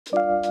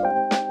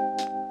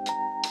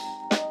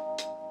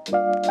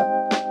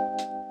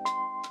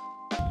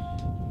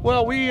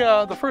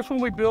Well, the first one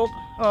we built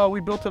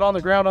it on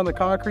the ground on the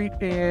concrete,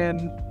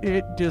 and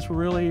it just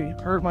really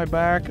hurt my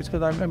back. It's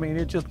because I mean,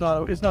 it's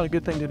not a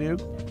good thing to do.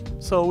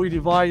 So we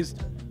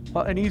devised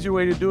an easier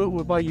way to do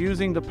it by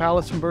using the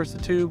pallets from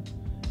VersaTube.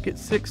 Get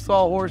 6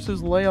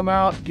 sawhorses, lay them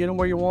out, get them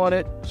where you want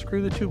it,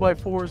 screw the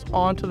 2x4s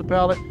onto the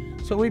pallet.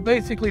 So we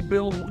basically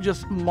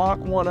just mock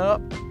one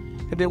up,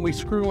 and then we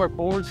screw our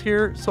boards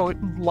here so it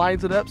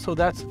lines it up.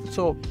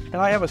 And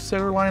I have a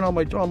center line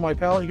on my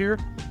pallet here,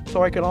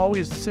 so I can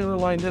always center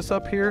line this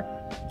up here.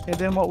 And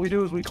then what we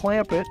do is we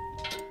clamp it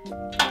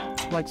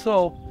like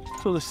so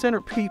the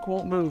center peak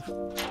won't move.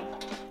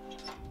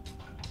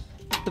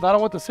 Because I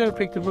don't want the center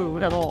peak to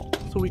move at all.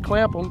 So we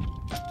clamp them.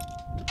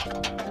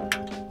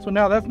 So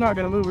now that's not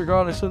going to move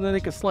regardless, so then they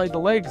can slide the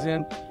legs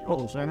in.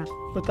 Oh, center.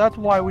 But that's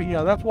why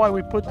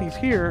we put these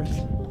here.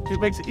 It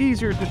makes it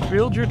easier to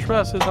build your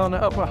trusses on the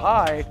upper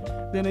high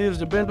than it is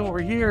to bend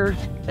over here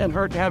and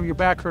have your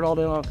back hurt all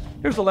day long.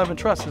 Here's 11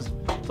 trusses.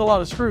 It's a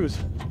lot of screws.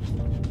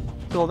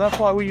 So that's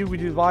why we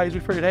devised. We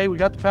figured, hey, we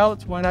got the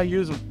pallets, why not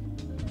use them?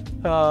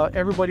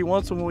 Everybody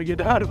wants them when we get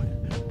down to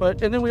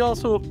it. And then we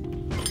also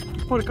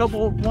put a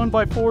couple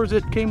 1x4s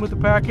that came with the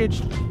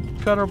package.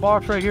 Cut our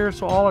box right here,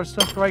 so all our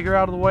stuff's right here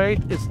out of the way.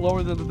 It's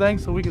lower than the thing,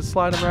 so we can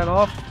slide them right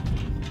off.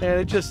 And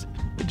it just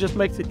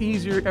makes it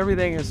easier.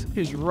 Everything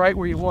is right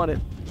where you want it.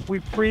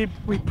 We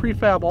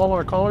prefab all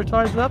our collar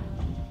ties up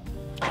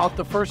off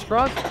the first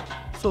truss,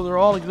 so they're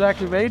all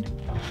exactly made.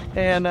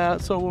 And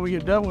so when we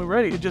get done, we're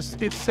ready.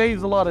 It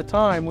saves a lot of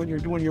time when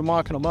you're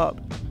mocking them up.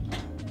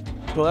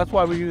 So that's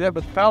why we do that.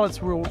 But the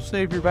pallets will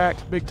save your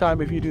backs big time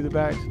if you do the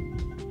bags.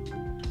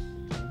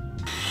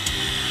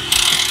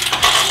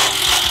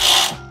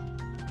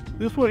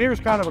 This one here is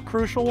kind of a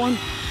crucial one.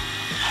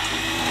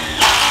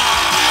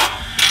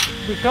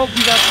 Because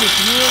you got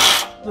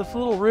this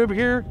little rib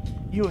here,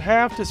 you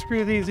have to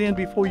screw these in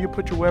before you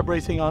put your web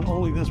racing on,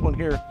 only this one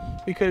here.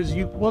 Because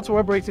once the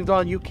web racing's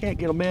on, you can't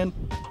get them in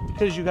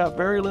because you got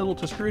very little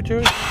to screw to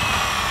it.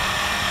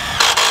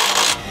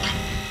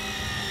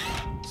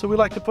 So we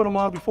like to put them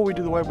on before we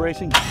do the web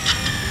racing.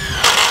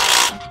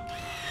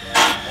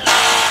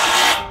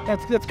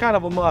 That's kind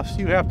of a must.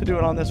 You have to do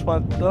it on this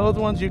one. The other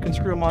ones you can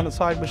screw them on the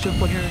side, but this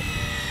one here,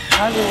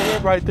 that little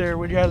rib right there,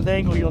 when you're at an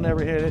angle, you'll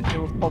never hit it. It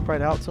will pop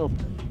right out. So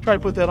try to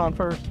put that on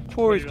first.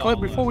 Before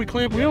we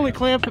clamp, we only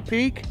clamp the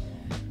peak.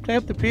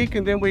 Clamp the peak,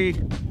 and then we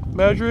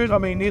measure it. I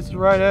mean, this is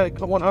right at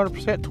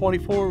 100%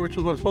 24, which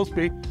is what it's supposed to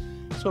be.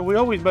 So we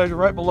always measure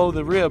right below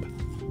the rib,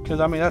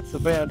 because I mean that's the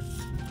bend.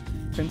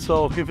 And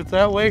so if it's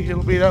that way,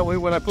 it'll be that way.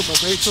 When I put my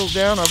base hills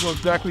down, I'll go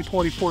exactly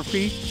 24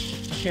 feet,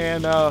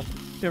 and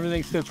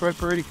everything sits right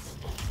pretty.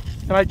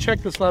 And I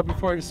checked the slab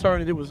before I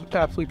started. It was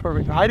absolutely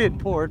perfect. I didn't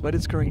pour it, but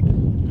it's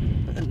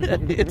green.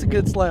 It's a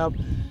good slab.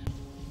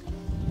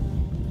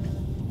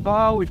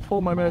 I always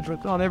pull my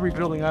measurements on every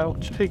building. I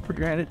don't take for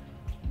granted.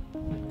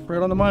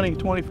 Right on the money,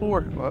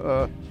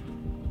 24.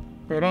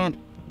 Right on.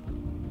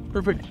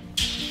 Perfect.